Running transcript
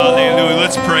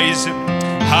Let's praise Him.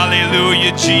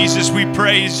 Hallelujah. Jesus, we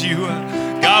praise You.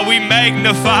 God, we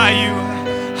magnify You.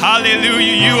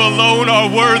 Hallelujah. You alone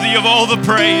are worthy of all the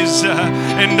praise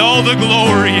and all the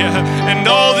glory and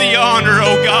all the honor,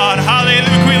 oh God.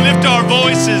 Hallelujah. We lift our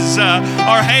voices,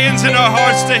 our hands and our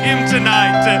hearts to Him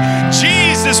tonight.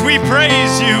 Jesus, we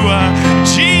praise You.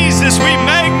 Jesus, we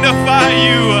magnify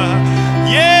You.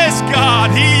 Yes,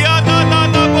 God.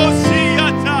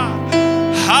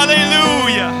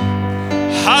 Hallelujah.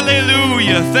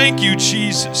 Hallelujah. Thank You,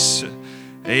 Jesus.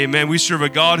 Amen. We serve a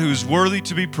God who's worthy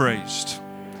to be praised.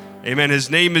 Amen. His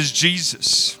name is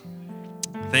Jesus.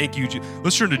 Thank You.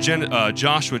 Let's turn to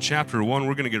Joshua chapter 1.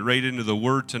 We're going to get right into the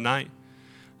Word tonight.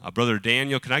 Brother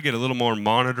Daniel, can I get a little more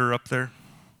monitor up there?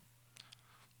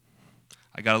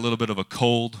 I got a little bit of a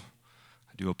cold.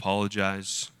 I do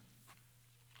apologize.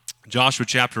 Joshua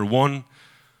chapter 1.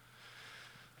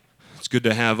 It's good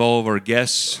to have all of our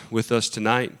guests with us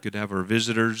tonight. Good to have our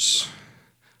visitors.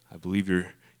 I believe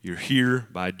you're here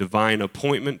by divine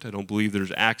appointment. I don't believe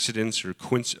there's accidents or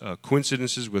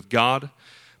coincidences with God,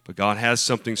 but God has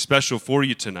something special for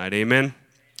you tonight. Amen.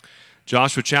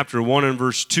 Joshua chapter 1 and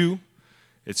verse 2,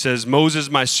 it says, Moses,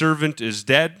 my servant, is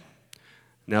dead.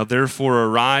 Now therefore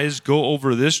arise, go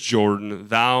over this Jordan,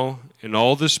 thou and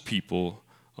all this people,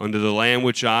 unto the land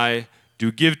which I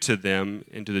do give to them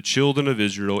and to the children of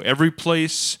Israel, every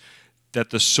place that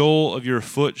the sole of your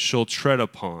foot shall tread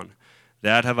upon.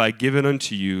 That have I given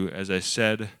unto you, as I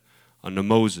said unto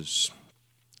Moses.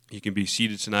 You can be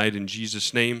seated tonight in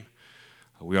Jesus' name.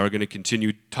 We are going to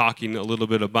continue talking a little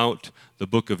bit about the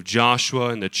book of Joshua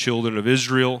and the children of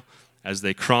Israel. As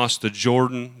they crossed the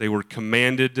Jordan, they were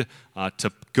commanded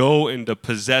to go and to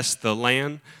possess the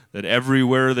land, that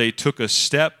everywhere they took a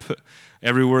step,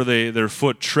 everywhere their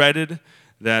foot treaded,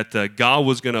 that God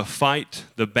was going to fight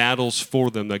the battles for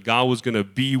them, that God was going to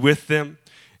be with them.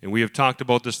 And we have talked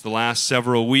about this the last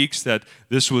several weeks, that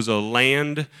this was a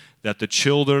land that the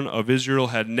children of Israel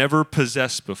had never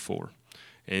possessed before.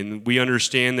 And we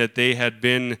understand that they had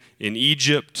been in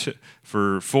Egypt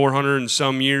for 400 and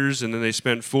some years, and then they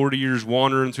spent 40 years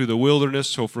wandering through the wilderness.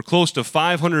 So for close to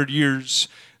 500 years,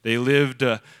 they lived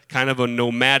kind of a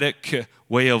nomadic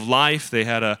way of life. They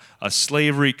had a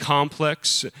slavery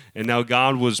complex, and now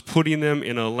God was putting them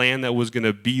in a land that was going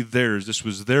to be theirs. This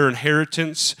was their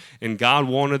inheritance, and God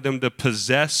wanted them to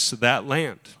possess that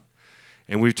land.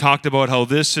 And we've talked about how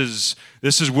this is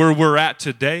where we're at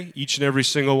today, each and every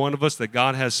single one of us, that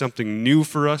God has something new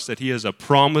for us, that He has a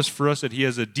promise for us, that He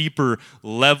has a deeper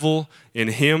level in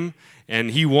Him,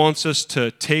 and He wants us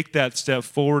to take that step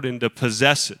forward and to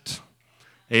possess it.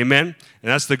 Amen?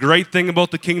 And that's the great thing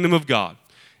about the kingdom of God,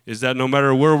 is that no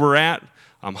matter where we're at,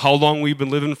 how long we've been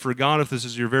living for God, if this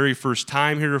is your very first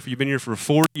time here, if you've been here for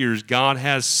 40 years, God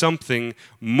has something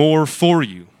more for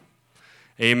you.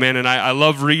 Amen. And I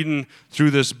love reading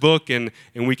through this book, and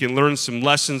we can learn some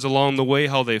lessons along the way,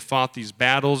 how they fought these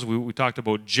battles. We talked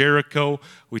about Jericho.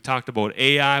 We talked about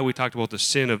Ai. We talked about the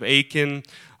sin of Achan.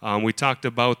 We talked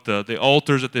about the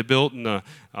altars that they built in the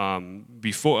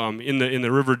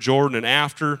River Jordan and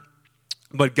after.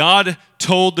 But God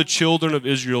told the children of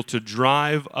Israel to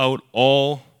drive out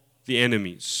all the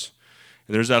enemies.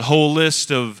 And there's that whole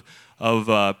list of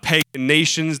pagan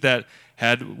nations that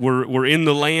were in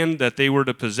the land that they were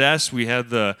to possess. We had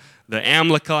the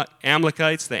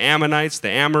Amalekites, the Ammonites, the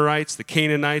Amorites, the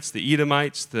Canaanites, the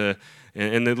Edomites,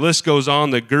 and the list goes on,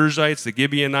 the Girzites, the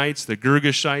Gibeonites, the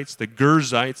Girgashites, the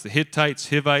Girzites, the Hittites,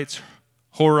 Hivites,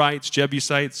 Horites,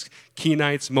 Jebusites,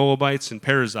 Kenites, Moabites, and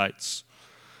Perizzites.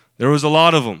 There was a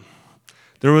lot of them.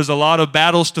 There was a lot of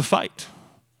battles to fight.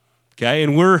 Okay,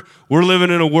 and we're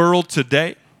living in a world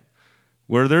today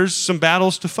where there's some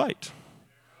battles to fight.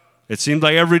 It seems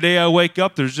like every day I wake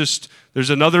up, there's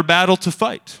another battle to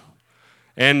fight.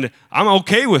 And I'm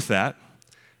okay with that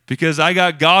because I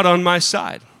got God on my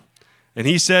side. And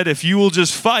He said, if you will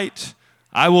just fight,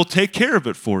 I will take care of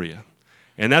it for you.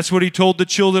 And that's what He told the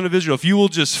children of Israel. If you will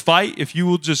just fight, if you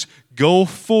will just go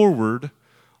forward,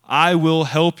 I will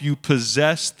help you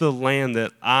possess the land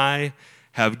that I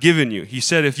have given you. He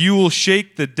said, if you will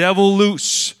shake the devil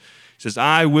loose, He says,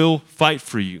 I will fight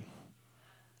for you.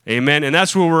 Amen. And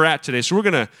that's where we're at today. So we're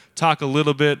going to talk a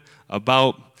little bit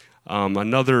about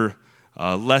another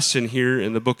lesson here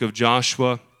in the book of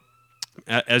Joshua.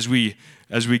 As we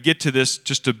get to this,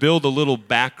 just to build a little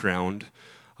background,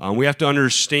 we have to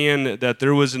understand that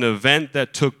there was an event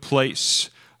that took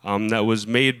place that was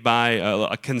made by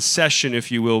a concession,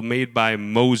 if you will, made by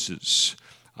Moses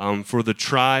for the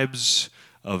tribes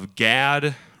of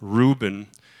Gad, Reuben,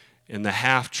 and the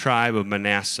half-tribe of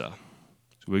Manasseh.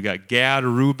 So we got Gad,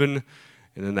 Reuben,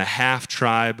 and then the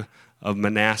half-tribe of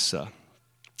Manasseh.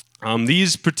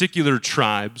 These particular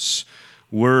tribes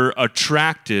were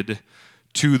attracted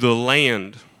to the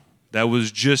land that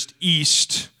was just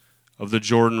east of the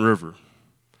Jordan River.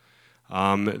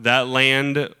 That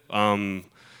land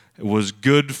was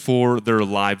good for their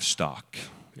livestock.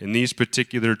 And these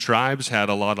particular tribes had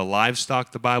a lot of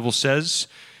livestock, the Bible says.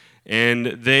 And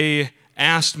they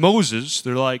asked Moses,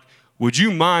 they're like, would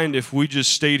you mind if we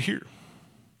just stayed here?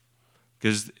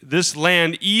 Because this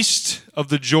land east of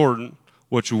the Jordan,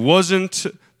 which wasn't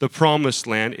the promised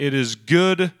land, it is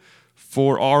good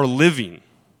for our living.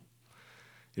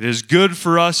 It is good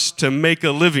for us to make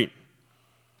a living.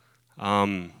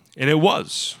 And it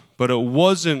was, but it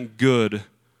wasn't good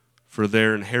for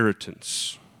their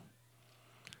inheritance.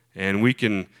 And we're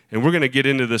going to get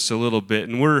into this a little bit.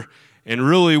 And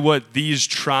really what these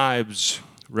tribes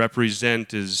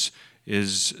represent is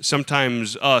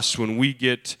sometimes us when we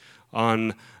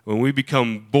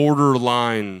become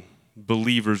borderline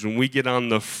believers, when we get on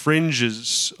the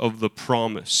fringes of the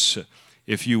promise,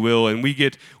 if you will, and we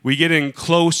get in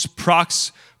close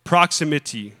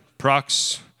proximity.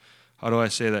 How do I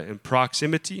say that? In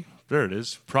proximity? There it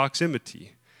is,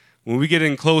 proximity. When we get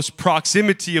in close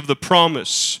proximity of the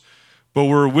promise, but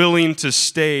we're willing to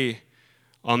stay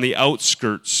on the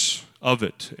outskirts of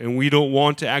it, and we don't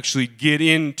want to actually get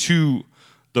into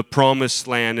the promised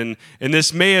land. And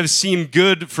this may have seemed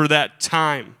good for that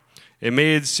time. It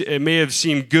may have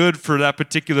seemed good for that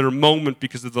particular moment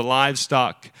because of the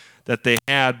livestock that they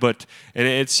had, and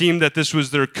it seemed that this was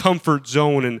their comfort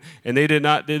zone, and they did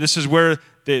not. This is where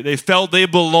they felt they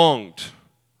belonged.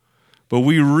 But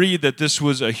we read that this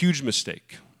was a huge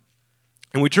mistake.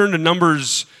 And we turn to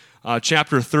Numbers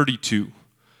chapter 32.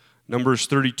 Numbers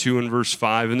 32 and verse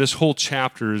 5. And this whole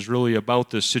chapter is really about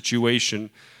this situation.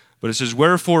 But it says,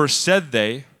 wherefore said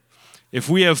they, if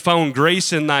we have found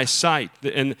grace in thy sight.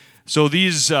 And so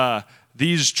these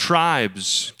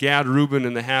tribes, Gad, Reuben,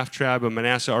 and the half-tribe of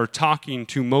Manasseh, are talking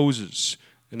to Moses.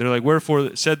 And they're like,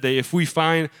 wherefore said they, if we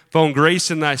found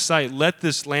grace in thy sight, let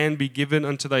this land be given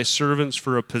unto thy servants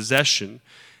for a possession,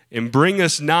 and bring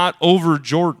us not over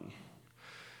Jordan.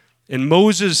 And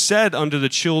Moses said unto the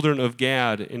children of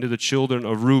Gad and to the children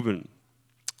of Reuben,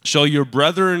 shall your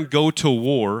brethren go to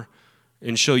war,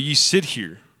 and shall ye sit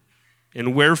here?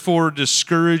 And wherefore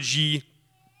discourage ye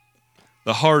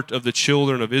the heart of the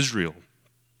children of Israel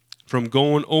from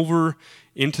going over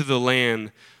into the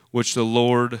land which the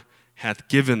Lord hath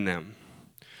given them?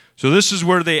 So this is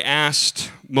where they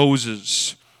asked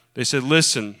Moses. They said,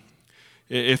 listen,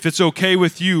 if it's okay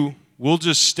with you, we'll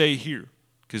just stay here,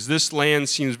 because this land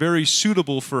seems very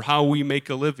suitable for how we make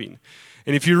a living.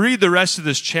 And if you read the rest of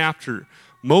this chapter,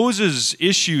 Moses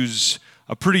issues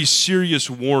a pretty serious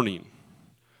warning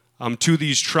to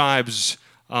these tribes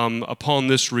upon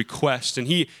this request. And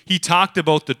he talked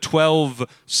about the 12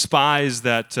 spies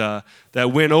that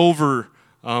went over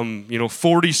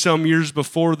 40-some years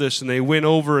before this, and they went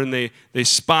over and they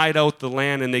spied out the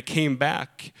land, and they came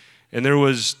back. And there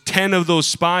was 10 of those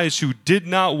spies who did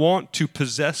not want to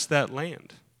possess that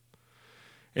land.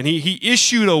 And he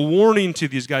issued a warning to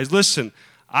these guys. Listen,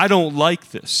 I don't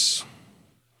like this.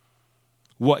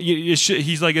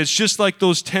 He's like, it's just like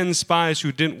those 10 spies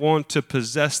who didn't want to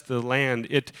possess the land.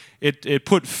 It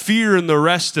put fear in the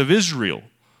rest of Israel.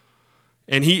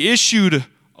 And he issued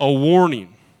a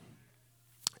warning,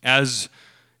 as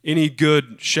any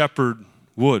good shepherd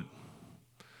would.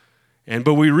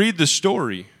 But we read the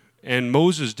story, and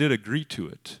Moses did agree to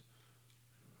it.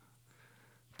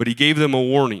 But he gave them a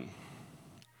warning.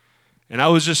 And I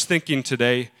was just thinking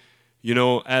today,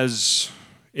 as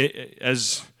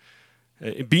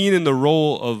being in the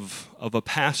role of a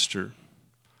pastor,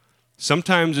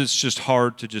 sometimes it's just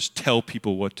hard to just tell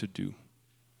people what to do.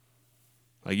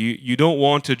 Like you don't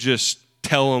want to just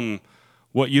tell them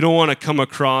you don't want to come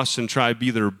across and try to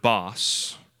be their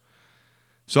boss.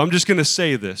 So I'm just going to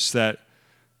say this, that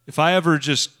if I ever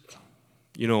just,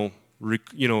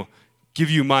 give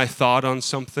you my thought on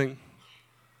something,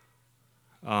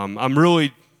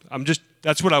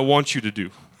 that's what I want you to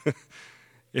do.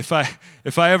 If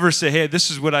I ever say, hey, this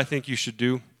is what I think you should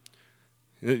do,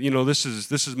 this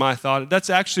is my thought, that's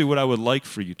actually what I would like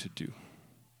for you to do.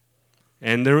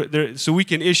 And so we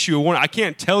can issue a warning. I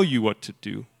can't tell you what to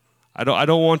do. I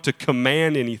don't want to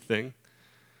command anything.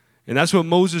 And that's what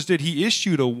Moses did. He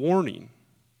issued a warning.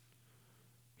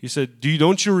 He said,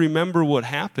 don't you remember what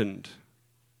happened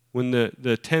when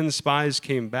the 10 spies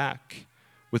came back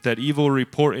with that evil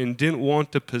report and didn't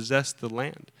want to possess the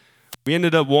land? We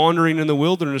ended up wandering in the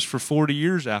wilderness for 40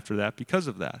 years after that because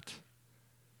of that.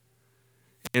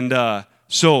 And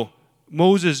so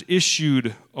Moses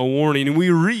issued a warning, and we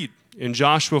read In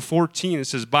Joshua 14, it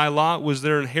says, by lot was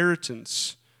their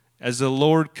inheritance, as the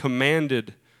Lord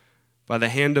commanded by the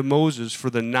hand of Moses for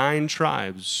the 9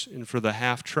 tribes and for the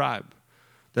half tribe.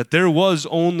 That there was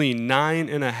only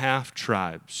 9.5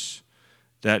 tribes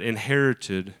that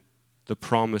inherited the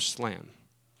promised land.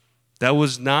 That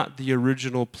was not the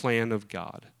original plan of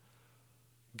God.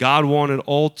 God wanted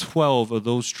all 12 of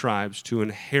those tribes to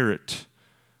inherit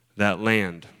that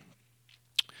land.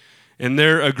 And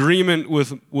their agreement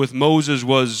with Moses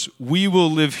was, we will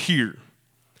live here,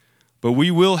 but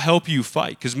we will help you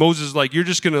fight. Because Moses is like, you're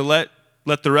just going to let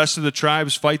the rest of the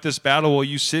tribes fight this battle while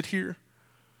you sit here?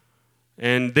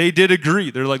 And they did agree.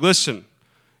 They're like, listen,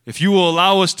 if you will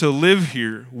allow us to live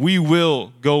here, we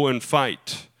will go and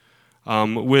fight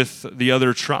with the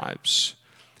other tribes.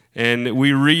 And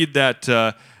we read that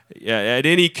at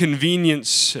any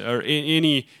convenience or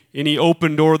any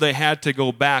open door they had to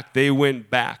go back, they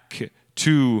went back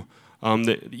to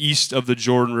the east of the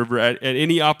Jordan River. At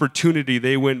any opportunity,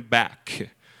 they went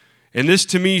back. And this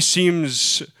to me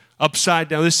seems upside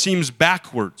down. This seems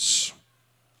backwards.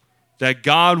 That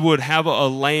God would have a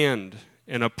land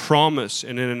and a promise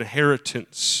and an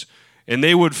inheritance, and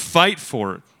they would fight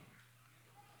for it.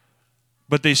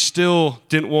 But they still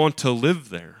didn't want to live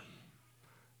there.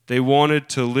 They wanted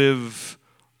to live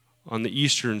on the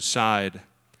eastern side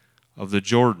of the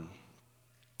Jordan.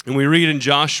 And we read in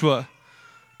Joshua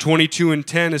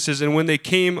 22:10, it says, and when they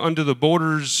came unto the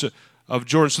borders of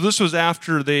Jordan, so this was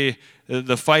after the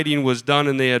fighting was done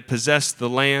and they had possessed the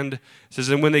land. It says,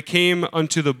 and when they came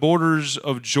unto the borders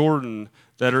of Jordan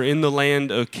that are in the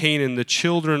land of Canaan, the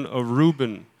children of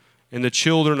Reuben and the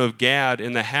children of Gad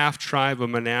and the half tribe of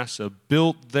Manasseh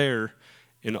built there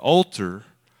an altar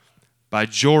by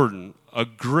Jordan, a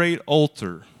great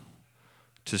altar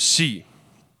to see.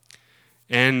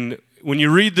 And when you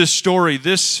read this story,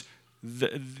 these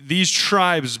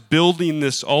tribes building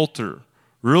this altar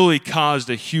really caused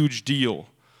a huge deal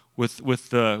with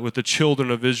the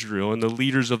children of Israel and the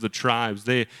leaders of the tribes.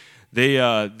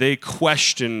 They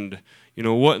questioned,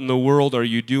 what in the world are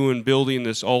you doing building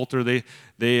this altar? They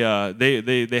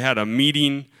had a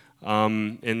meeting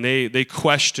and they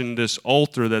questioned this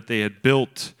altar that they had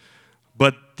built.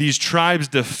 But these tribes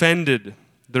defended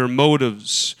their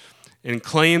motives and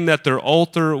claimed that their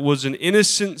altar was an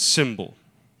innocent symbol,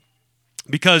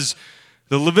 because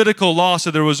the Levitical law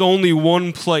said there was only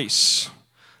one place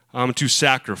to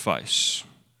sacrifice,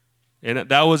 and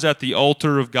that was at the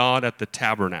altar of God at the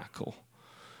tabernacle.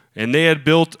 And they had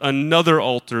built another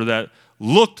altar that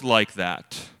looked like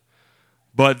that,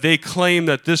 but they claimed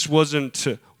that this wasn't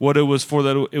what it was for,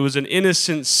 that it was an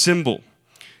innocent symbol.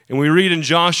 And we read in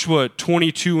Joshua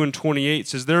 22:28, it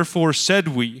says, therefore said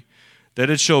we, that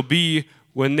it shall be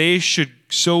when they should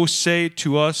so say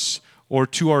to us or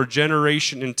to our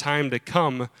generation in time to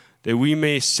come, that we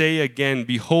may say again,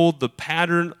 behold the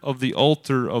pattern of the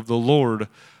altar of the Lord,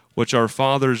 which our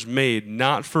fathers made,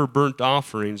 not for burnt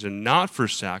offerings and not for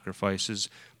sacrifices,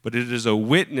 but it is a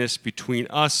witness between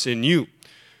us and you.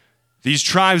 These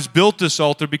tribes built this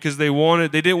altar because they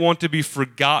didn't want to be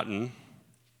forgotten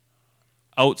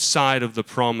outside of the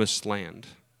promised land.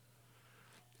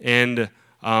 And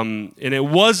it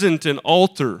wasn't an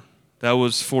altar that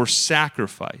was for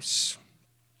sacrifice.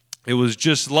 It was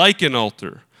just like an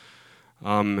altar.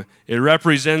 It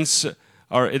represents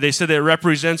they said that it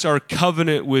represents our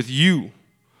covenant with you,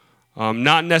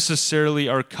 not necessarily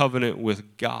our covenant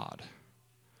with God.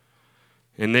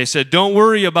 And they said, don't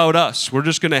worry about us. We're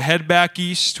just going to head back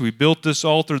east. We built this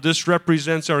altar. This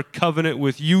represents our covenant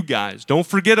with you guys. Don't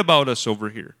forget about us over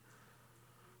here.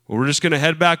 We're just going to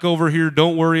head back over here.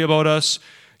 Don't worry about us.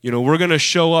 We're going to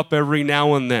show up every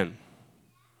now and then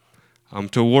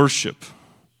to worship.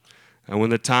 And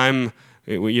when the time,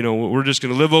 we're just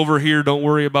going to live over here. Don't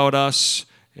worry about us.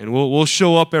 And we'll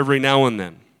show up every now and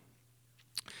then.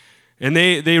 And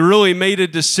they really made a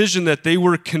decision that they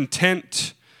were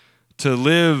content to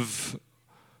live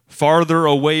farther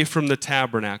away from the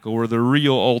tabernacle where the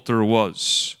real altar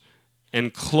was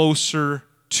and closer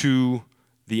to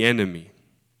the enemy.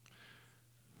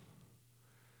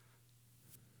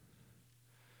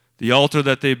 The altar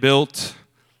that they built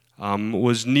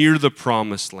was near the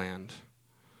promised land.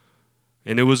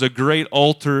 And it was a great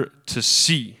altar to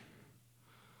see.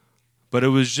 But it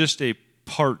was just a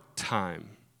part-time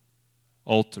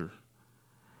altar.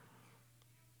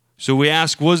 So we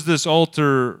ask, was this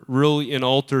altar really an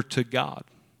altar to God?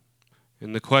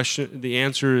 And the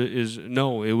answer is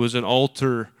no. It was an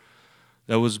altar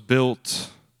that was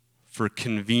built for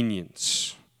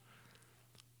convenience.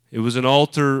 It was an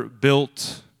altar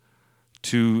built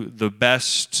to the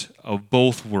best of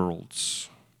both worlds.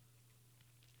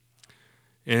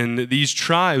 And these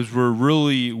tribes were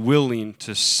really willing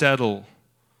to settle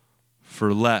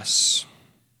for less.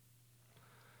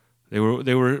 They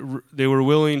were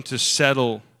willing to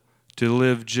settle to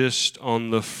live just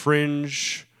on the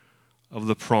fringe of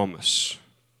the promise.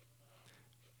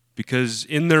 Because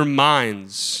in their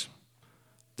minds,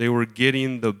 they were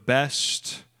getting the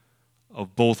best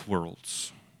of both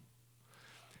worlds.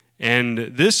 And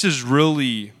this is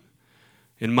really,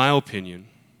 in my opinion,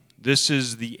 this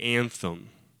is the anthem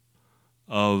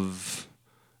of,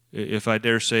 if I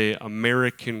dare say,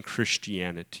 American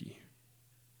Christianity.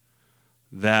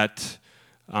 That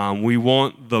we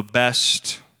want the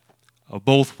best of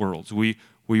both worlds. We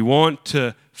want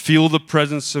to feel the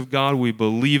presence of God. We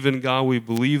believe in God. We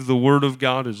believe the Word of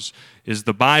God is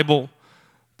the Bible.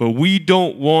 But we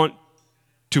don't want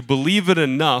to believe it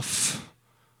enough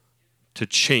to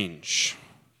change.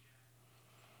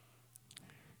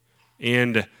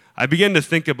 And I began to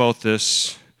think about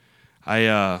this.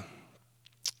 I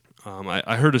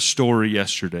heard a story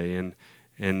yesterday,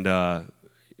 and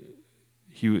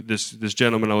this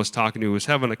gentleman I was talking to was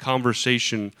having a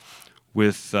conversation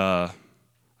with a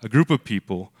group of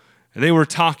people, and they were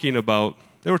talking about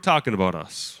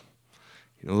us,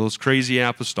 those crazy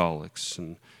apostolics,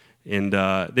 and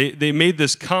they made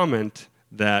this comment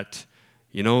that,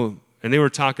 and they were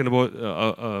talking about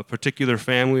a particular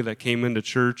family that came into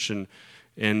church, and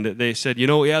they said,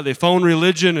 they found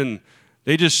religion and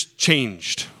they just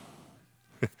changed.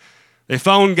 They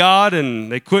found God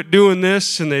and they quit doing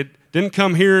this and they didn't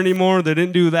come here anymore. They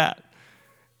didn't do that.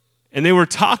 And they were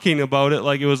talking about it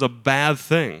like it was a bad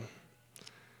thing.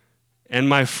 And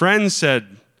my friend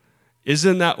said,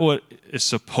 isn't that what is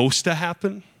supposed to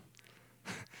happen?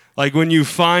 Like when you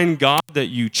find God that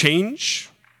you change?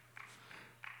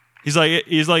 He's like,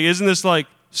 isn't this like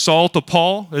Saul to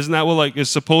Paul? Isn't that what is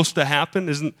supposed to happen?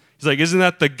 Isn't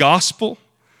that the gospel?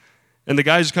 And the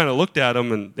guys kind of looked at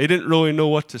him and they didn't really know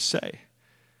what to say.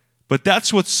 But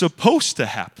that's what's supposed to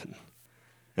happen.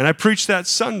 And I preached that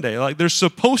Sunday. Like there's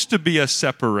supposed to be a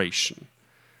separation.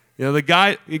 The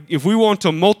guy, if we want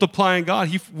to multiply in God,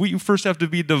 we first have to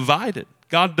be divided.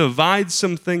 God divides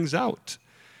some things out.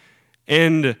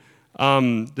 And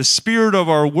the spirit of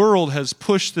our world has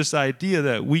pushed this idea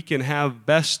that we can have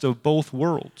best of both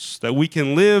worlds, that we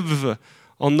can live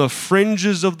on the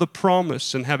fringes of the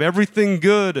promise and have everything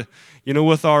good,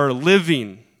 with our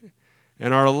living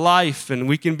and our life, and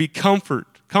we can be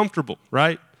comfortable,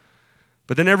 right?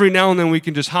 But then every now and then we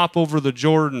can just hop over the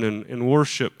Jordan and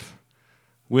worship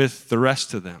with the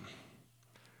rest of them.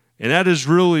 And that is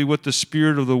really what the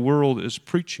spirit of the world is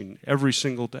preaching every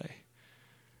single day.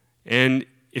 And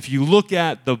if you look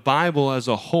at the Bible as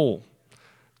a whole,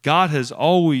 God has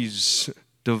always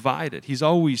divided. He's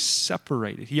always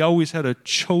separated. He always had a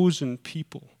chosen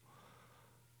people.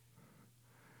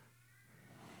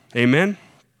 Amen?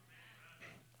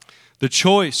 The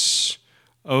choice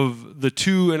of the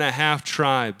 2.5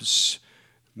 tribes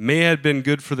may have been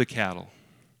good for the cattle,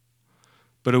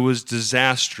 but it was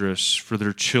disastrous for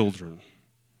their children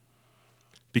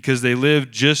because they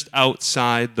lived just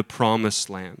outside the promised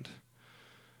land.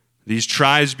 These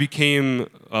tribes became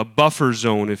a buffer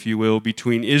zone, if you will,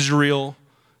 between Israel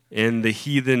and the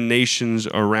heathen nations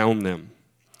around them.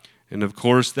 And of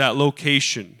course, that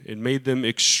location, it made them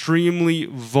extremely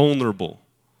vulnerable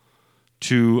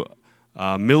to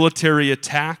military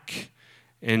attack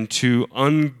and to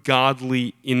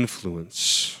ungodly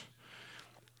influence.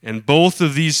 And both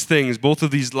of these things, both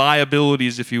of these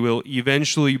liabilities, if you will,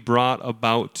 eventually brought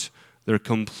about their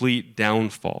complete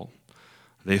downfall.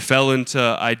 They fell into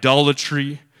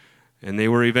idolatry, and they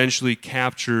were eventually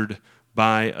captured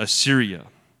by Assyria.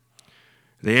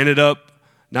 They ended up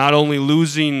not only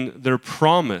losing their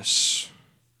promise,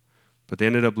 but they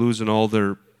ended up losing all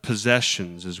their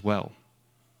possessions as well.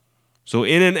 So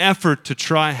in an effort to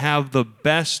try have the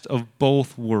best of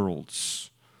both worlds,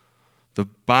 the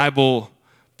Bible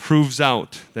proves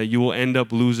out that you will end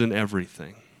up losing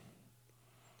everything.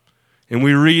 And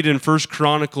we read in 1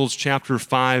 Chronicles chapter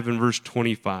 5 and verse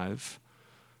 25,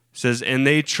 it says, "And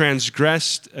they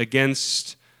transgressed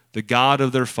against the God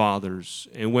of their fathers,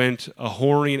 and went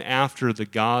a-whoring after the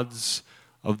gods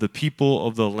of the people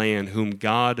of the land, whom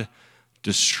God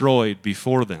destroyed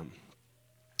before them.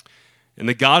 And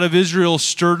the God of Israel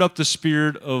stirred up the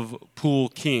spirit of Pul,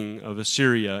 king of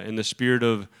Assyria, and the spirit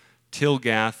of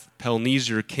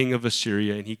Tilgath-Pilneser, king of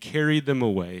Assyria, and he carried them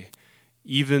away,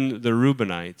 even the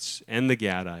Reubenites and the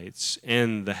Gadites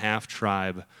and the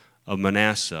half-tribe of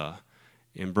Manasseh,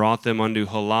 and brought them unto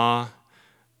Halah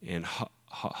and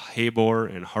Habor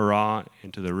and Harah,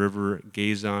 and to the river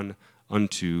Gazan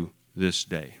unto this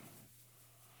day."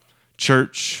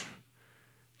 Church,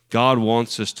 God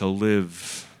wants us to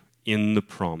live in the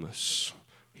promise.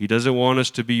 He doesn't want us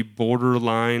to be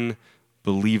borderline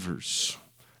believers.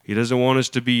 He doesn't want us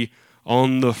to be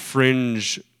on the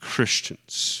fringe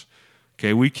Christians.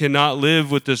 Okay, we cannot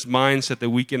live with this mindset that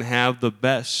we can have the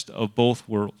best of both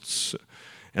worlds.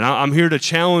 And I'm here to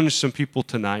challenge some people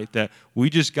tonight that we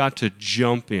just got to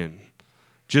jump in.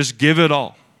 Just give it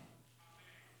all.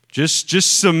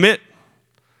 Just submit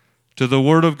to the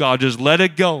Word of God. Just let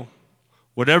it go.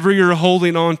 Whatever you're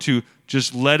holding on to,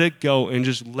 just let it go and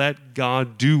just let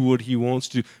God do what He wants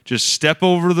to. Just step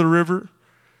over the river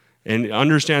and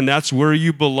understand that's where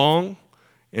you belong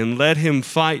and let Him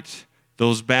fight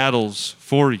those battles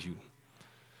for you.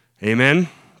 Amen?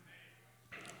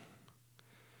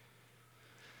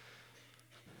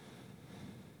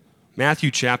 Matthew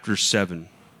chapter 7.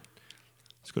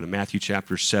 Let's go to Matthew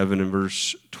chapter 7 and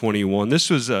verse 21.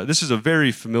 This is a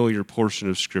very familiar portion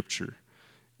of Scripture.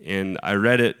 And I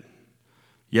read it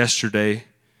yesterday,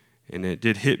 and it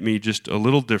did hit me just a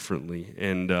little differently.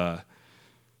 And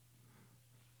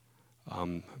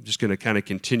I'm just going to kind of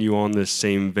continue on this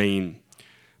same vein.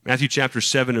 Matthew chapter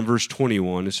 7 and verse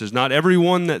 21, it says, "Not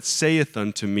everyone that saith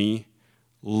unto me,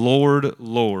 Lord,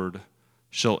 Lord,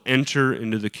 shall enter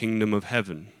into the kingdom of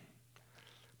heaven,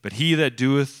 but he that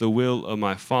doeth the will of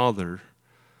my Father,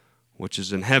 which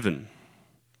is in heaven."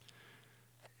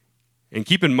 And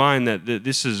keep in mind that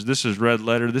this is red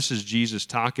letter. This is Jesus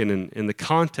talking, and in the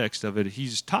context of it,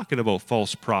 he's talking about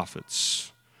false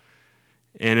prophets.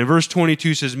 And in verse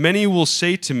 22 says, "Many will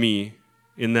say to me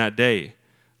in that day,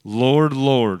 Lord,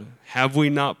 Lord, have we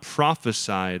not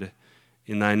prophesied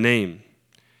in thy name?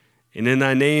 And in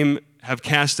thy name have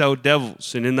cast out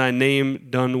devils, and in thy name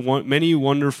done many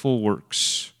wonderful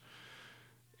works.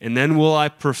 And then will I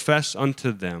profess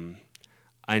unto them,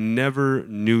 I never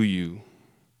knew you.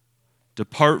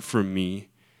 Depart from me,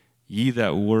 ye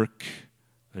that work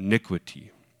iniquity."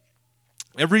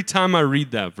 Every time I read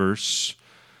that verse,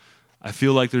 I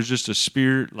feel like there's just a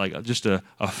spirit, like just a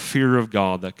fear of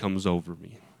God that comes over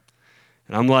me.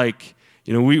 And I'm like,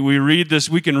 we read this,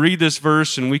 we can read this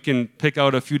verse and we can pick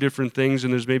out a few different things,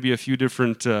 and there's maybe a few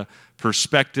different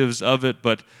perspectives of it,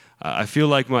 but I feel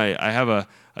like I have a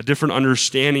different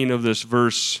understanding of this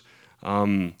verse.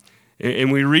 And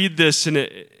we read this, and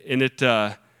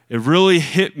it really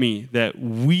hit me that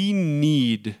we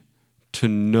need to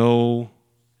know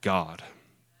God.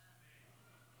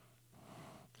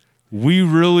 We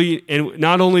really, and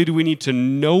not only do we need to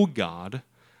know God,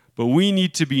 but we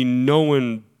need to be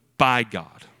known by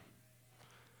God.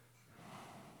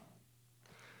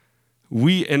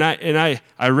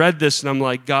 I read this and I'm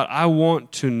like, God, I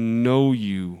want to know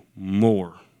you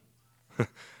more.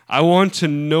 I want to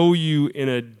know you in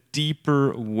a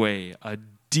deeper way, a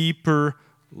deeper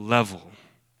level.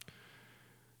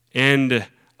 And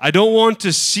I don't want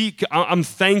to seek, I'm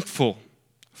thankful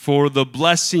for the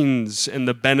blessings and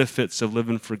the benefits of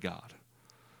living for God.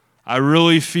 I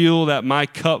really feel that my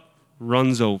cup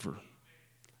runs over.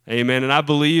 Amen. And I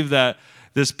believe that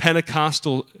this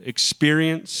Pentecostal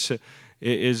experience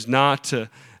is not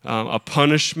a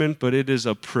punishment, but it is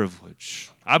a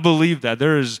privilege. I believe that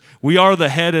we are the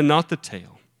head and not the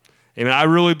tail. Amen. I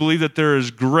really believe that there is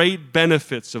great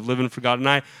benefits of living for God, and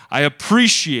I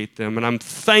appreciate them, and I'm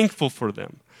thankful for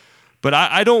them. But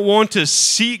I don't want to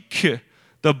seek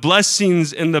the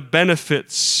blessings and the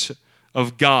benefits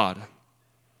of God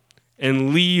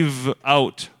and leave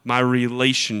out my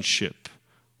relationship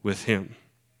with Him.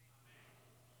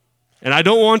 And I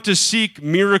don't want to seek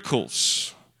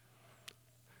miracles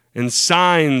and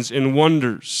signs and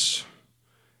wonders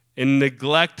and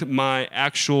neglect my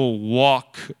actual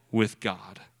walk with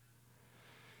God.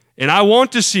 And I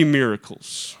want to see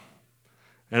miracles.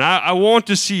 And I want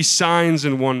to see signs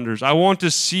and wonders. I want to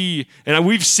see, and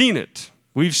we've seen it.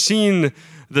 We've seen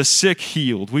the sick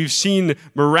healed. We've seen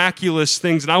miraculous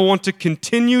things, and I want to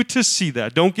continue to see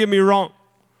that. Don't get me wrong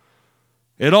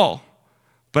at all.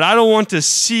 But I don't want to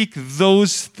seek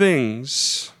those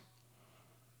things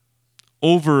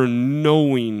over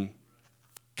knowing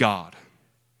God.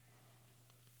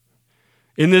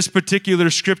 In this particular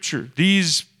scripture,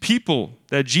 these people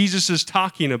that Jesus is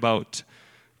talking about,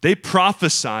 they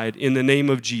prophesied in the name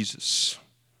of Jesus.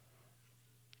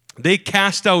 They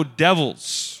cast out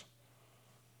devils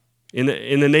in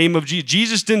the name of Jesus.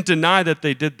 Jesus didn't deny that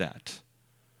they did that.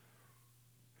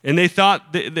 And they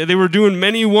thought they were doing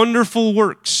many wonderful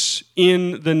works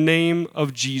in the name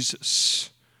of Jesus.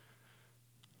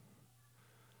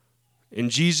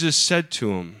 And Jesus said to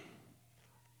them,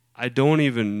 I don't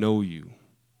even know you.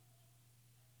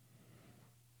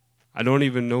 I don't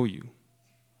even know you.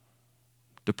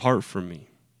 Depart from me.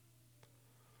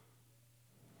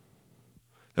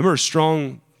 Them are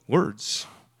strong words.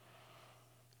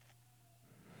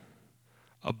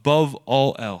 Above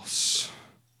all else,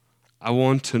 I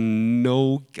want to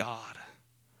know God.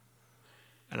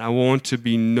 And I want to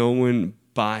be known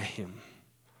by him.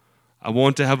 I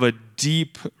want to have a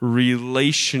deep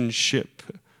relationship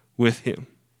with him.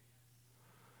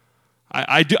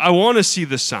 I want to see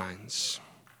the signs.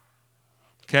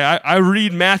 Okay, I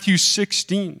read Matthew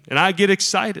 16, and I get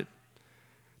excited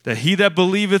that he that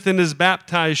believeth and is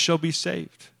baptized shall be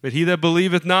saved, but he that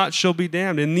believeth not shall be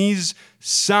damned. And these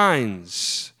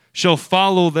signs shall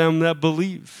follow them that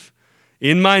believe.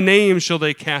 In my name shall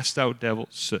they cast out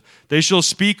devils. They shall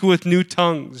speak with new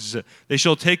tongues. They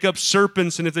shall take up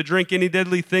serpents, and if they drink any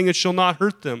deadly thing, it shall not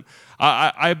hurt them.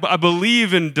 I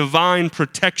believe in divine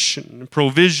protection and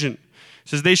provision. It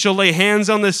says, they shall lay hands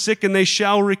on the sick, and they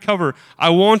shall recover. I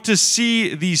want to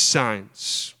see these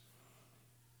signs.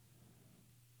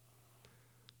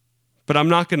 But I'm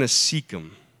not going to seek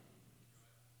them.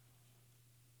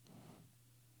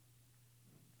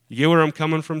 You get where I'm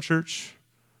coming from, church?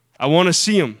 I want to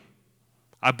see them.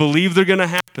 I believe they're going to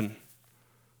happen.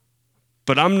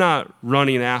 But I'm not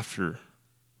running after.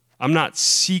 I'm not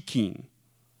seeking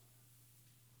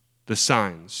the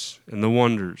signs and the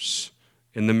wonders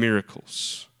and the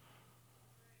miracles.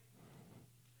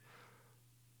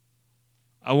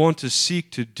 I want to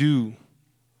seek to do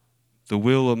the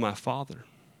will of my Father.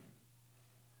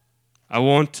 I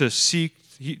want to seek,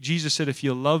 Jesus said, if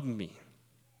you love me,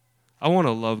 I want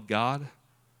to love God.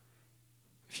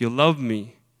 If you love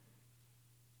me,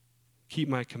 keep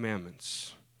my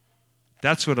commandments.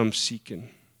 That's what I'm seeking.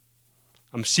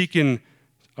 I'm seeking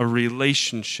a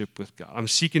relationship with God. I'm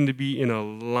seeking to be in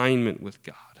alignment with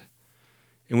God.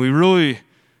 And we really,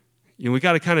 we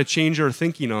got to kind of change our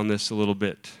thinking on this a little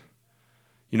bit.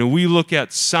 We look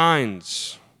at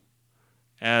signs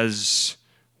as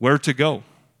where to go,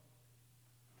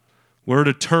 where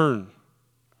to turn,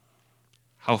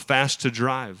 how fast to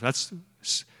drive. That's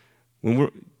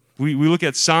when we look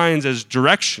at signs as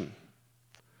direction.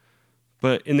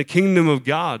 But in the kingdom of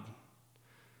God,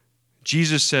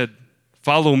 Jesus said,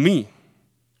 follow me.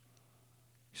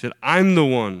 He said, I'm the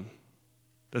one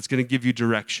that's going to give you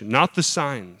direction, not the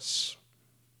signs.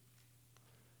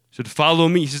 He said, follow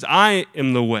me. He says, I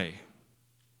am the way,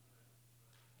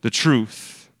 the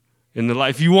truth, and the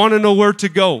life. If you want to know where to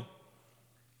go,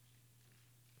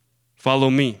 follow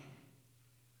me.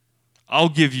 I'll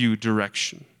give you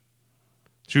direction.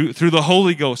 Through the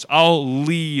Holy Ghost, I'll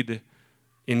lead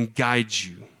and guide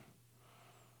you.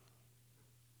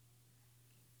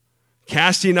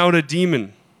 Casting out a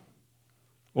demon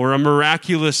or a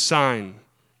miraculous sign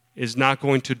is not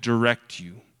going to direct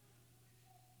you.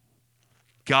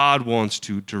 God wants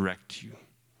to direct you.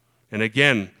 And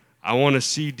again, I want to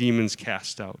see demons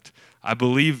cast out. I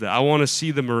believe that. I want to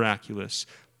see the miraculous.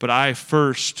 But I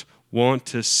first want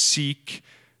to seek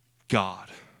God.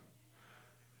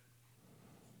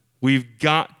 We've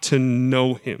got to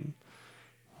know him.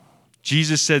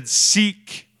 Jesus said,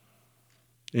 seek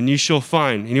and you shall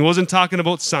find. And he wasn't talking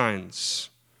about signs.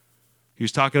 He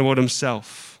was talking about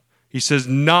himself. He says,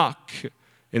 knock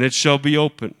and it shall be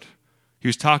opened. He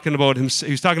was talking about himself.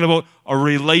 He was talking about a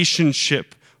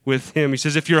relationship with him. He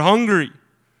says, if you're hungry,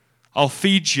 I'll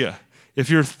feed you. If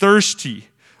you're thirsty,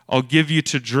 I'll give you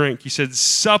to drink. He said,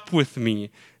 sup with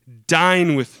me,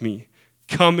 dine with me,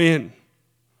 come in.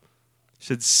 He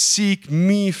said, seek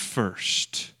me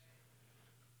first.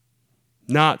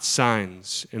 Not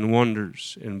signs and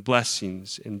wonders and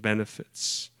blessings and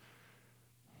benefits.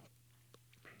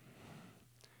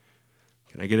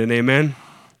 Can I get an amen?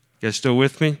 You guys still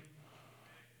with me?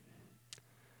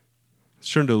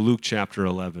 Let's turn to Luke chapter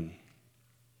 11.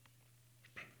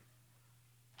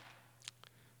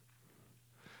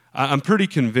 I'm pretty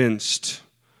convinced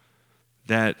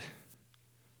that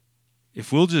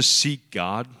if we'll just seek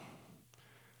God,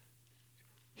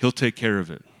 he'll take care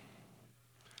of it.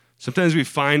 Sometimes we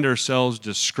find ourselves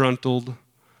disgruntled.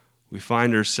 We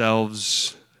find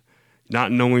ourselves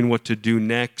not knowing what to do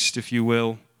next, if you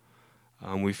will.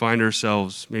 We find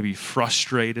ourselves maybe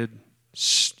frustrated.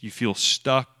 You feel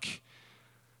stuck.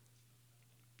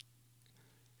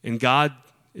 And God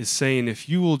is saying, if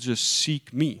you will just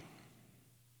seek me,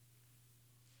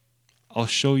 I'll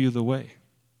show you the way.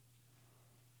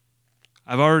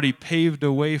 I've already paved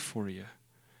a way for you.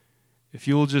 If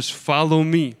you will just follow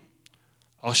me,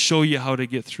 I'll show you how to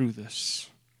get through this.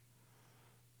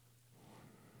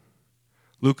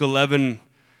 Luke 11,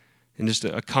 and just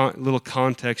a little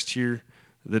context here,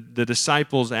 the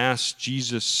disciples asked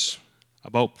Jesus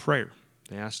about prayer.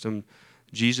 They asked him,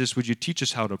 Jesus, would you teach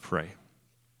us how to pray?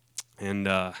 And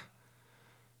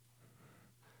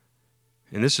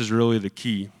And this is really the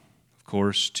key, of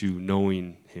course, to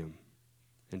knowing him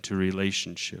and to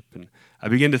relationship. And I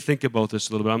begin to think about this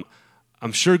a little bit.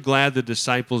 I'm sure glad the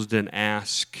disciples didn't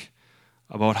ask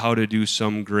about how to do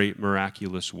some great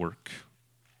miraculous work.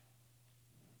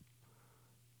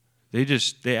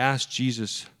 They asked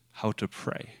Jesus how to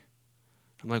pray.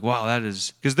 I'm like, wow, that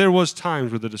is, because there was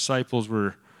times where the disciples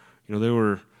were,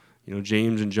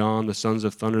 James and John, the sons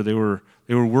of thunder, they were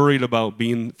worried about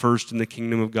being first in the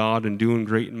kingdom of God and doing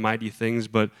great and mighty things,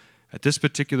 but at this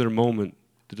particular moment,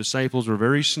 the disciples were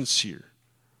very sincere.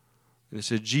 And they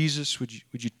said, Jesus, would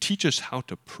you teach us how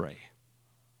to pray?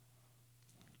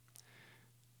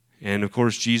 And of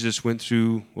course, Jesus went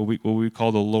through what we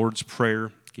call the Lord's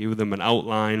Prayer, gave them an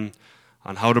outline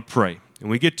on how to pray. And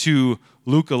we get to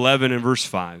Luke 11 and verse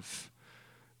 5.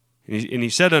 And he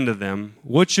said unto them,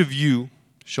 which of you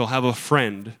shall have a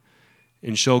friend,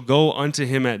 and shall go unto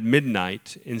him at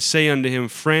midnight, and say unto him,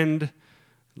 Friend,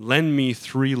 lend me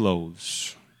 3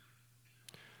 loaves.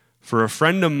 For a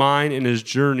friend of mine in his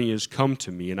journey is come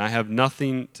to me, and I have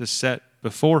nothing to set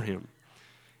before him.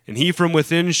 And he from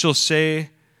within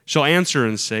shall answer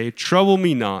and say, Trouble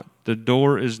me not, the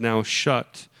door is now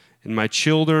shut, and my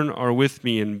children are with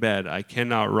me in bed. I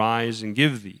cannot rise and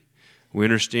give thee. We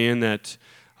understand that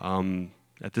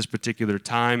at this particular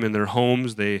time in their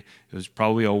homes, it was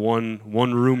probably a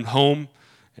one-room home,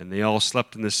 and they all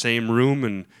slept in the same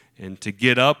room. And to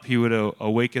get up, he would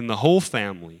awaken the whole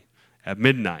family at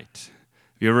midnight.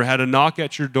 Have you ever had a knock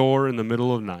at your door in the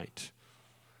middle of the night?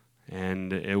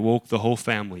 And it woke the whole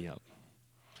family up.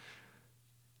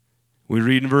 We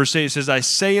read in verse 8, it says, I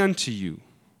say unto you,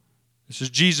 this is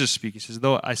Jesus speaking, he says,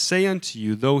 I say unto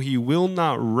you, though he will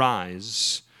not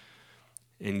rise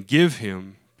and give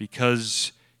him,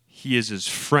 because he is his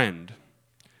friend,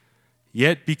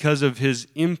 yet because of his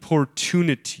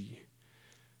importunity,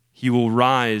 he will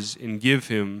rise and give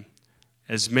him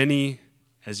as many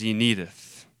as he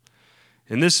needeth.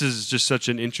 And this is just such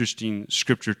an interesting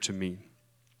scripture to me.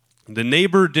 The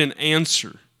neighbor didn't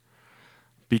answer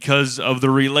because of the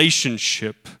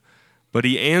relationship, but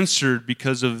he answered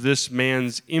because of this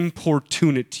man's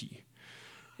importunity.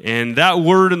 And that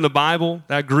word in the Bible,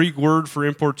 that Greek word for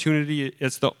importunity,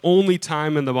 it's the only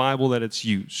time in the Bible that it's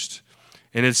used.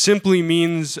 And it simply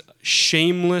means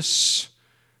shameless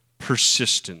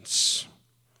persistence.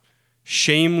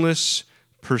 Shameless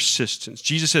persistence.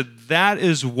 Jesus said, that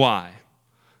is why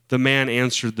the man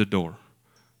answered the door.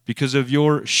 Because of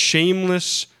your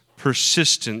shameless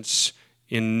persistence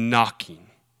in knocking.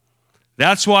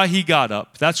 That's why he got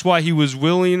up. That's why he was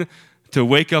willing to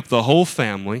wake up the whole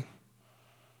family.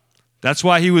 That's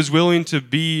why he was willing to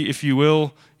be, if you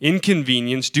will,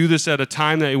 inconvenienced, do this at a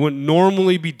time that it wouldn't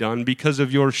normally be done because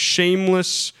of your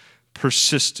shameless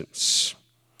persistence.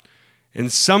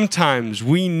 And sometimes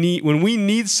when we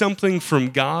need something from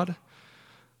God,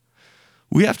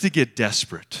 we have to get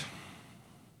desperate.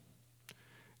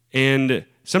 And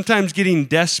sometimes getting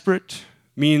desperate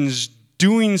means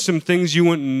doing some things you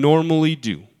wouldn't normally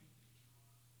do.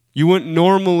 You wouldn't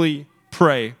normally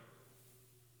pray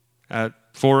at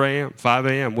 4 a.m., 5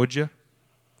 a.m., would you?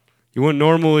 You wouldn't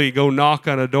normally go knock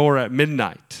on a door at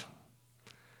midnight.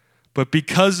 But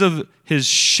because of his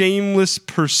shameless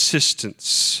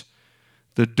persistence,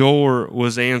 the door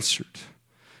was answered.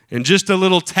 And just a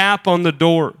little tap on the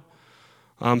door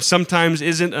sometimes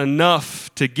isn't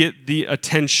enough to get the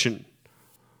attention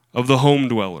of the home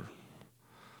dweller.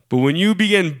 But when you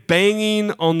begin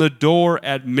banging on the door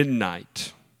at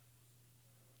midnight,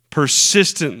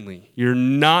 persistently, you're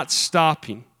not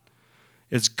stopping,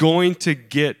 it's going to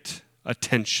get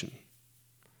attention.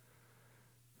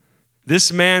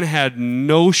 This man had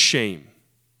no shame,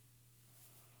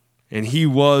 and he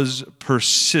was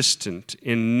persistent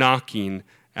in knocking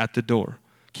at the door.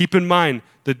 Keep in mind,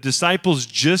 the disciples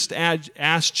just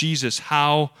asked Jesus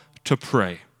how to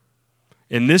pray.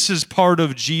 And this is part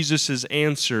of Jesus'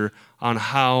 answer on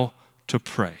how to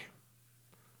pray.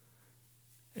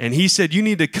 And he said, you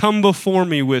need to come before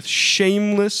me with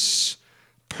shameless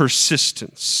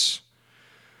persistence.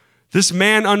 This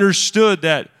man understood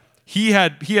that he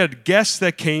had guests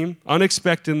that came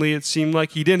unexpectedly. It seemed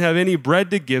like he didn't have any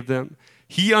bread to give them.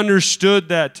 He understood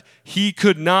that he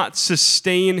could not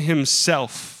sustain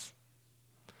himself.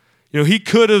 He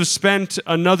could have spent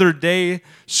another day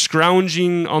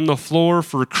scrounging on the floor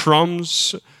for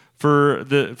crumbs for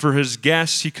his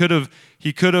guests. He could have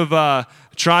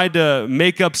tried to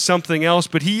make up something else,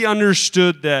 but he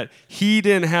understood that he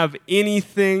didn't have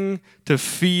anything to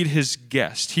feed his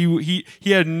guest. He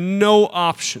had no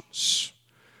options.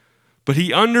 But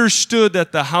he understood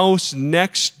that the house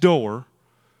next door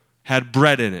had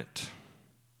bread in it.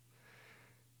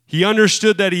 He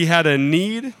understood that he had a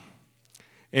need,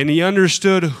 and he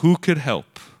understood who could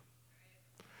help.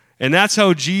 And that's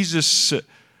how Jesus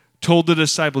told the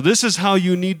disciple, this is how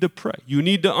you need to pray. You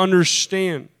need to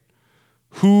understand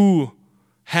who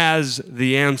has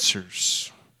the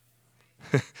answers.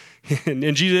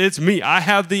 and Jesus, it's me. I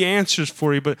have the answers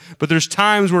for you, but there's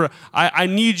times where I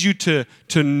need you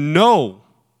to know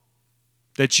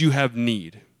that you have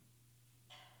need.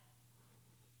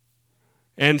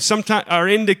 And sometimes our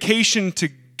indication to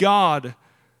God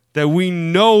that we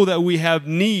know that we have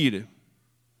need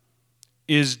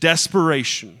is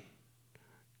desperation.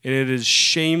 And it is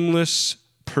shameless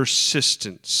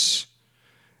persistence.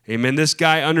 Amen. This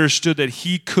guy understood that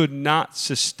he could not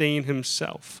sustain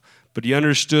himself, but he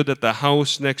understood that the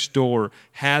house next door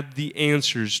had the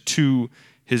answers to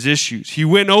his issues. He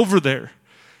went over there,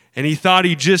 and he thought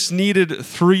he just needed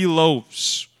 3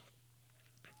 loaves,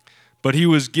 but he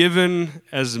was given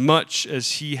as much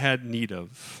as he had need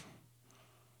of.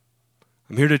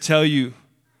 I'm here to tell you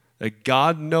that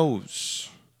God knows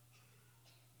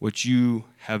what you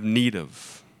have need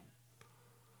of.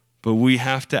 But we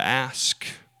have to ask,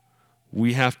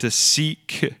 we have to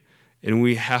seek, and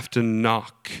we have to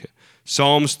knock.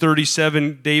 Psalms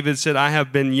 37, David said, I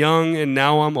have been young and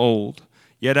now I'm old,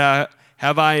 yet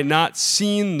have I not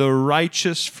seen the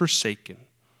righteous forsaken,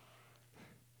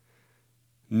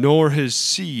 nor his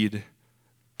seed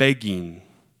begging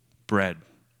bread.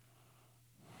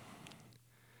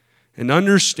 And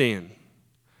understand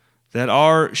that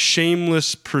our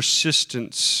shameless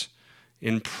persistence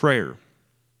in prayer,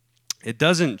 it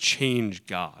doesn't change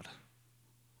God.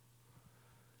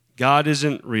 God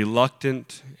isn't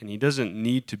reluctant, and he doesn't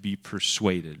need to be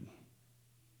persuaded.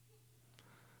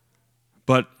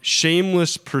 But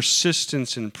shameless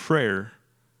persistence in prayer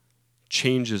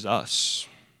changes us.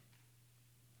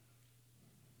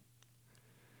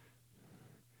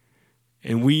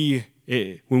 And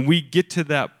when we get to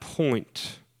that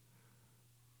point,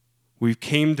 we've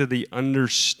came to the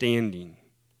understanding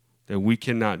that we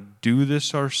cannot do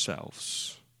this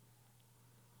ourselves,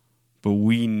 but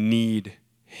we need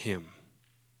him.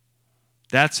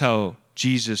 That's how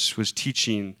Jesus was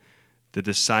teaching the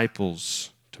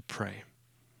disciples to pray.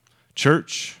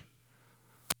 Church,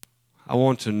 I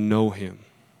want to know him.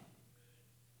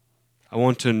 I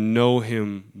want to know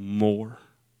him more.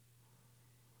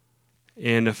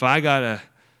 And if I got to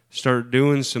start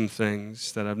doing some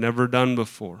things that I've never done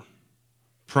before,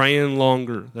 praying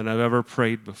longer than I've ever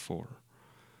prayed before,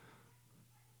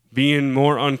 being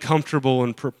more uncomfortable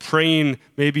and praying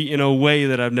maybe in a way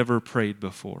that I've never prayed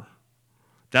before,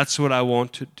 that's what I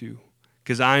want to do.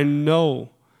 Because I know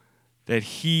that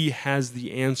he has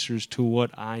the answers to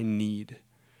what I need.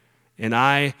 And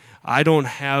I don't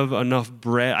have enough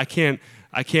bread. I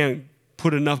can't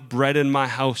put enough bread in my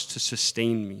house to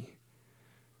sustain me.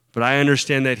 But I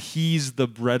understand that he's the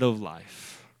bread of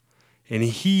life. And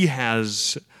he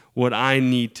has what I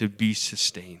need to be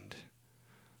sustained.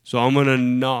 So I'm going to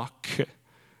knock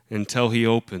until he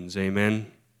opens.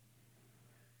 Amen.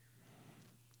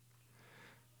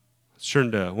 Let's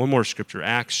turn to one more scripture,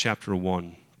 Acts chapter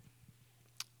 1.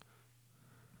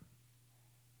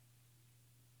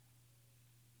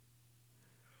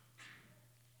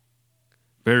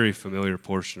 Very familiar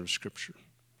portion of scripture.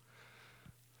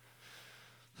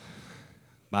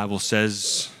 Bible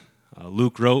says,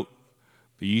 Luke wrote,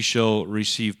 but ye shall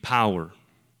receive power.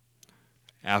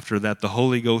 After that the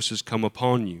Holy Ghost has come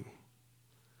upon you.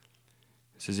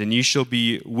 It says, and ye shall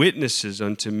be witnesses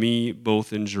unto me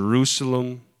both in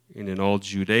Jerusalem and in all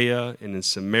Judea and in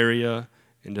Samaria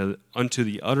and unto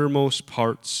the uttermost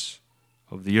parts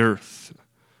of the earth.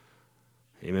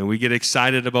 Amen. We get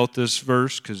excited about this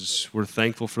verse because we're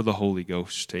thankful for the Holy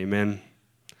Ghost. Amen.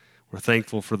 We're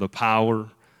thankful for the power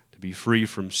to be free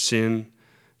from sin,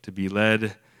 to be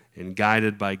led and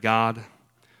guided by God.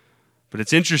 But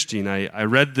it's interesting. I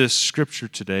read this scripture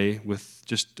today with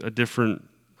just a different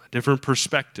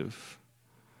perspective.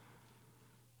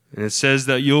 And it says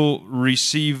that you'll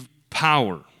receive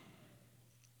power.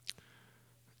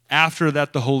 After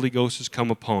that, the Holy Ghost has come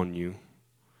upon you.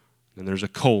 And there's a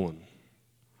colon.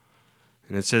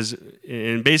 And it says,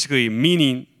 and basically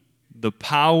meaning the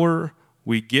power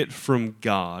we get from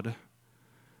God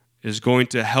is going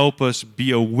to help us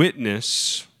be a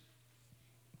witness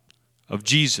of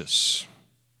Jesus.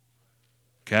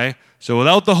 Okay? So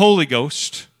without the Holy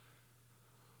Ghost,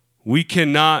 we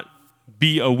cannot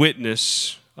be a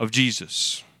witness of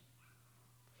Jesus.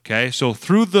 Okay? So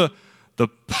through the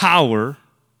power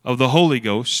of the Holy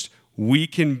Ghost, we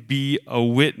can be a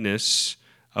witness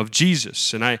of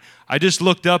Jesus. And I just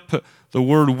looked up the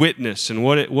word witness and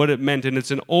what it meant. And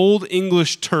it's an old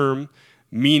English term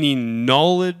meaning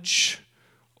knowledge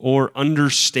or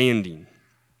understanding.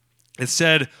 It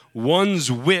said,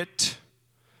 one's wit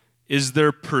is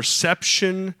their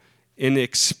perception and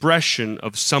expression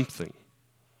of something.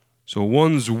 So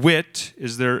one's wit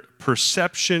is their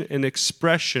perception and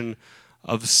expression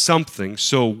of something.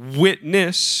 So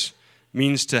witness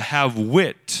means to have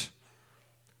wit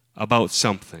about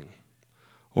something,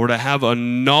 or to have a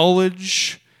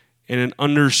knowledge and an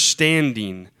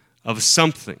understanding of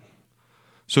something.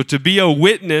 So to be a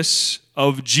witness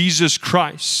of Jesus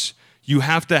Christ, you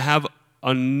have to have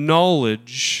a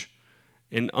knowledge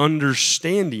and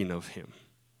understanding of him.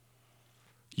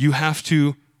 You have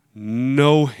to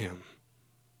know him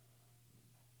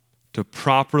to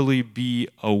properly be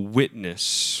a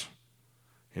witness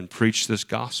and preach this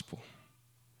gospel.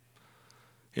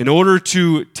 In order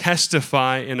to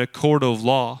testify in a court of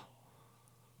law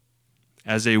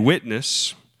as a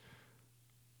witness,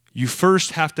 you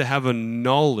first have to have a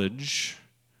knowledge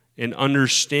and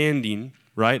understanding,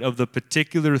 right, of the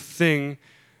particular thing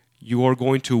you are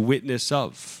going to witness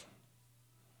of.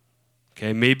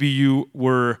 Okay, maybe you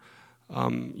were,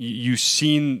 you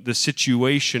seen the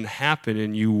situation happen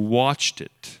and you watched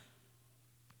it.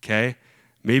 Okay,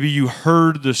 maybe you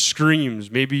heard the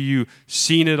screams. Maybe you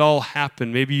seen it all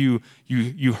happen. Maybe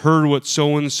you heard what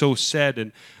so and so said,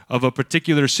 and of a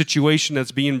particular situation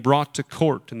that's being brought to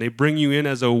court, and they bring you in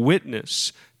as a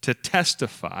witness to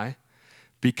testify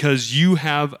because you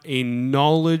have a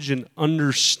knowledge and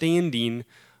understanding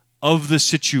of the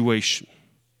situation.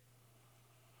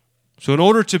 So in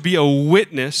order to be a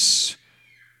witness,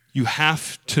 you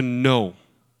have to know.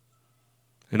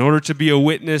 In order to be a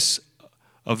witness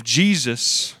of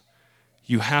Jesus,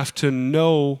 you have to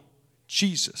know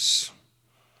Jesus.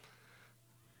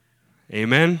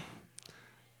 Amen?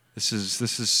 This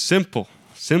is simple.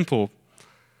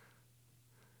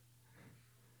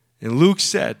 And Luke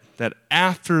said that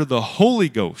after the Holy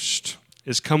Ghost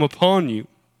is come upon you,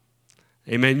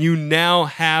 amen, you now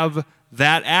have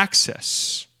that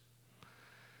access.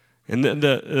 And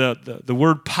the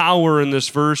word power in this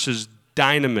verse is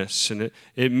dynamis, and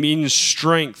it means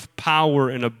strength, power,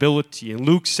 and ability. And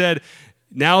Luke said,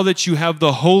 now that you have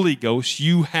the Holy Ghost,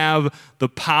 you have the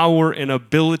power and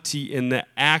ability and the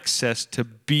access to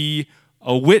be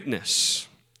a witness.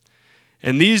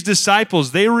 And these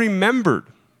disciples, they remembered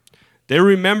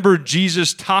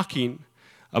Jesus talking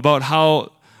about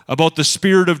the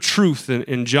Spirit of truth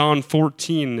in John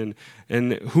 14,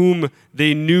 and whom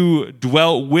they knew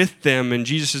dwelt with them. And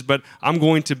Jesus says, but I'm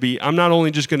going to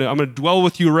dwell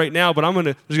with you right now, but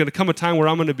there's going to come a time where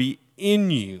I'm going to be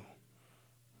in you.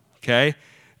 Okay?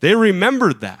 They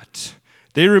remembered that.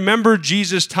 They remembered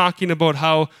Jesus talking about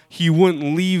how he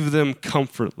wouldn't leave them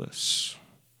comfortless,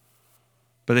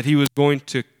 but that he was going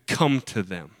to come to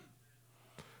them.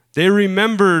 They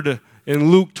remembered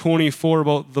in Luke 24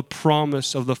 about the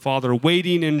promise of the Father,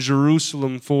 waiting in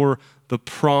Jerusalem for the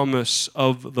promise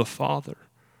of the Father,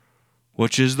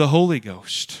 which is the Holy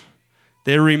Ghost.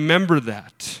 They remember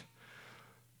that.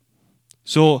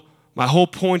 So my whole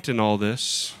point in all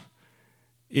this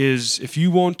is, if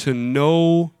you want to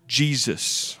know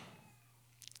Jesus,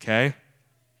 okay,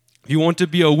 if you want to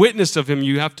be a witness of him,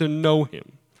 you have to know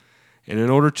him. And in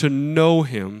order to know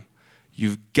him,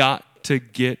 you've got to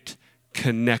get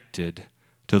connected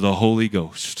to the Holy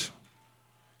Ghost.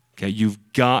 Okay,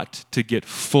 you've got to get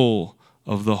full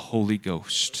of the Holy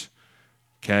Ghost.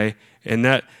 Okay, and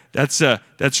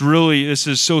that's really, this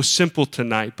is so simple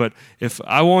tonight. But if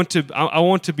I want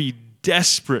to be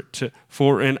desperate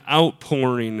for an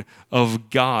outpouring of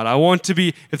God. I want to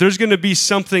be, if there's going to be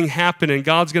something happen and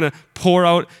God's going to pour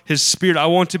out his Spirit, I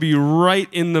want to be right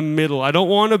in the middle. I don't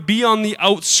want to be on the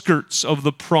outskirts of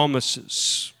the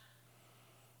promises.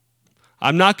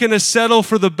 I'm not going to settle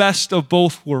for the best of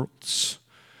both worlds,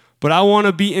 but I want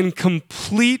to be in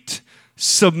complete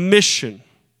submission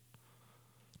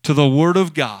to the Word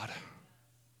of God,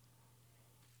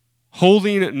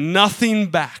 holding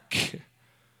nothing back.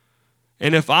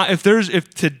 And if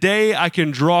today I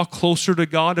can draw closer to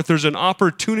God, if there's an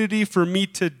opportunity for me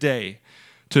today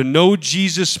to know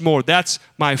Jesus more, that's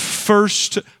my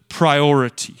first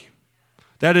priority.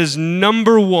 That is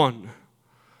number one.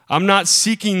 I'm not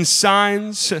seeking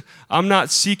signs. I'm not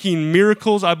seeking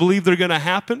miracles. I believe they're going to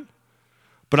happen.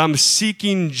 But I'm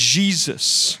seeking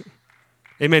Jesus.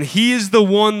 Amen. He is the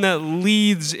one that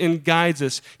leads and guides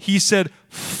us. He said,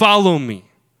 follow me.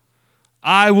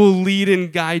 I will lead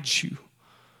and guide you.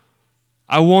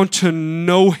 I want to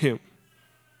know him.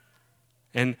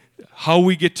 And how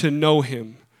we get to know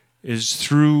him is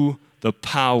through the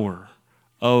power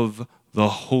of the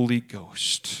Holy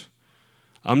Ghost.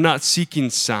 I'm not seeking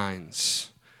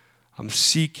signs. I'm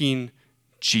seeking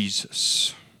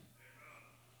Jesus.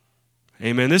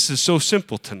 Amen. This is so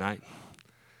simple tonight.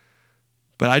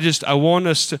 But I want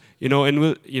us to,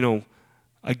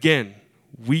 again,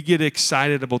 we get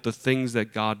excited about the things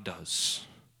that God does.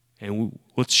 And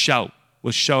let's shout.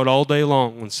 Let's shout all day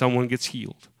long when someone gets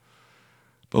healed.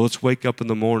 But let's wake up in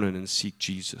the morning and seek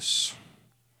Jesus.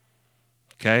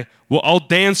 Okay? Well, I'll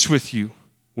dance with you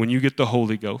when you get the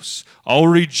Holy Ghost. I'll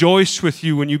rejoice with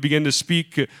you when you begin to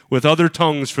speak with other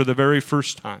tongues for the very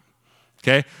first time.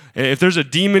 Okay? And if there's a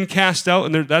demon cast out,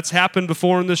 and that's happened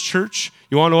before in this church,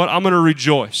 you want to know what? I'm going to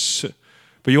rejoice.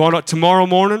 But you want to know what? Tomorrow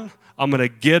morning, I'm going to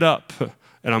get up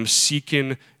and I'm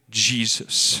seeking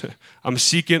Jesus. I'm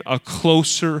seeking a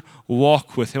closer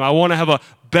walk with him. I want to have a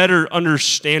better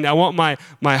understanding. I want my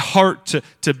heart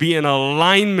to be in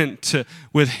alignment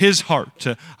with his heart.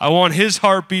 I want his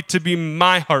heartbeat to be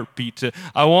my heartbeat.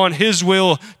 I want his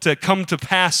will to come to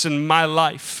pass in my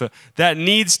life. That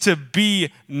needs to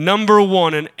be number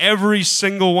one in every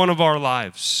single one of our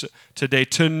lives today,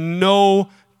 to know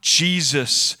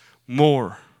Jesus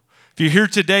more. If you're here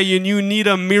today and you need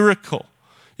a miracle,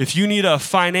 if you need a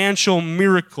financial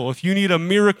miracle, if you need a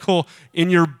miracle in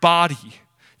your body,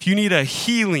 if you need a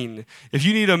healing, if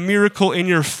you need a miracle in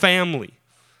your family,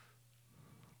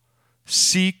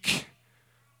 seek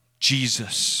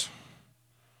Jesus.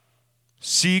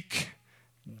 Seek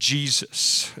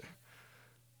Jesus.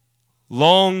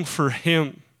 Long for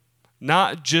him,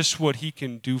 not just what he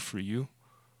can do for you,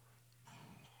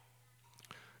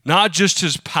 not just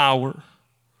his power,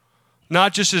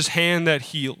 not just his hand that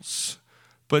heals,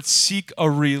 but seek a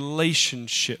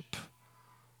relationship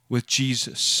with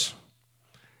Jesus.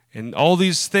 And all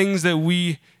these things that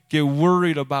we get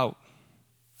worried about,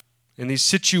 and these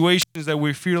situations that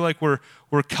we feel like we're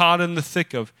caught in the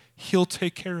thick of, he'll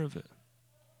take care of it.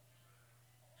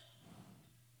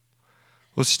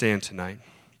 Let's stand tonight.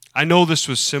 I know this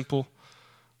was simple,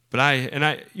 but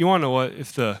you want to know what?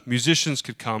 If the musicians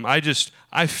could come, I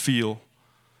feel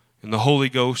in the Holy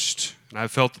Ghost, and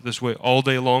I've felt it this way all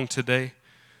day long today,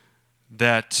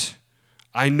 that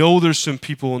I know there's some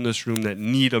people in this room that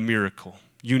need a miracle.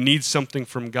 You need something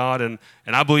from God, and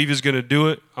I believe he's going to do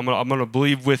it. I'm going to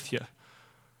believe with you.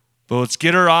 But let's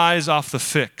get our eyes off the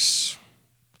fix,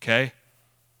 okay?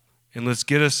 And let's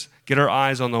get our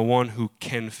eyes on the one who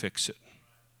can fix it.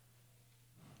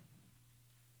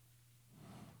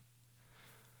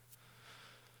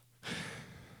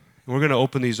 We're going to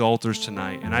open these altars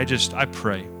tonight, and I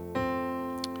pray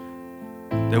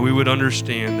that we would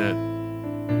understand that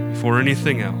before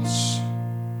anything else,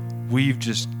 we've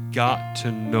just got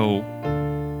to know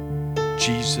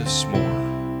Jesus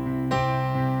more.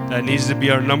 That needs to be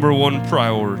our number one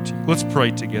priority. Let's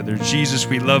pray together. Jesus,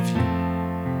 we love you.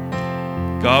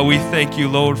 God, we thank you,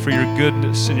 Lord, for your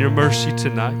goodness and your mercy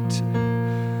tonight.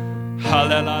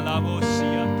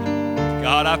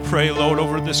 God, I pray, Lord,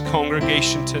 over this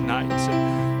congregation tonight.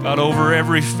 God, over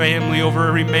every family, over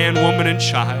every man, woman, and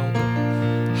child.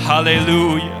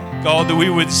 Hallelujah. God, that we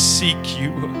would seek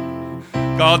you.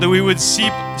 God, that we would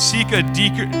seek a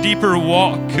deeper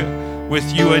walk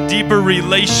with you, a deeper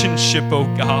relationship, oh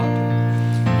God.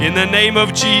 In the name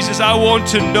of Jesus, I want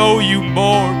to know you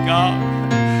more, God.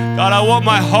 God, I want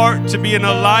my heart to be in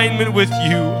alignment with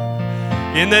you.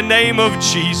 In the name of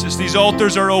Jesus, these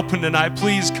altars are open tonight.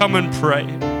 Please come and pray.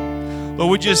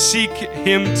 Lord, we just seek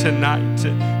him tonight.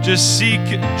 Just seek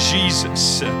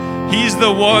Jesus. He's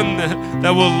the one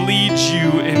that will lead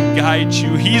you and guide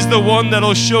you. He's the one that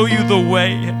will show you the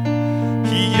way.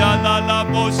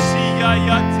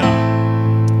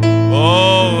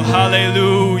 Oh,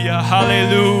 hallelujah,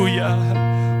 hallelujah.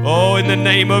 Oh, in the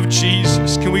name of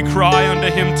Jesus, can we cry unto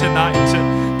him tonight?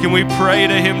 Can we pray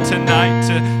to him tonight?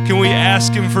 Can we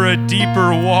ask him for a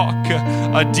deeper walk,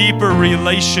 a deeper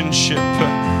relationship?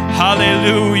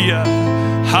 Hallelujah,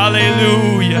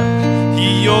 hallelujah.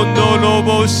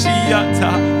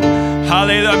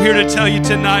 Hallelujah. I'm here to tell you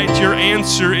tonight, your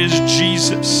answer is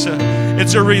Jesus.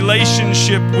 It's a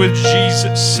relationship with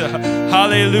Jesus.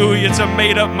 Hallelujah. It's a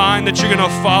made-up mind that you're going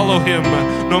to follow him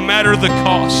no matter the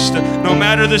cost, no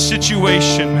matter the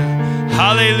situation.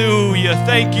 Hallelujah.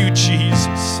 Thank you,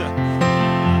 Jesus.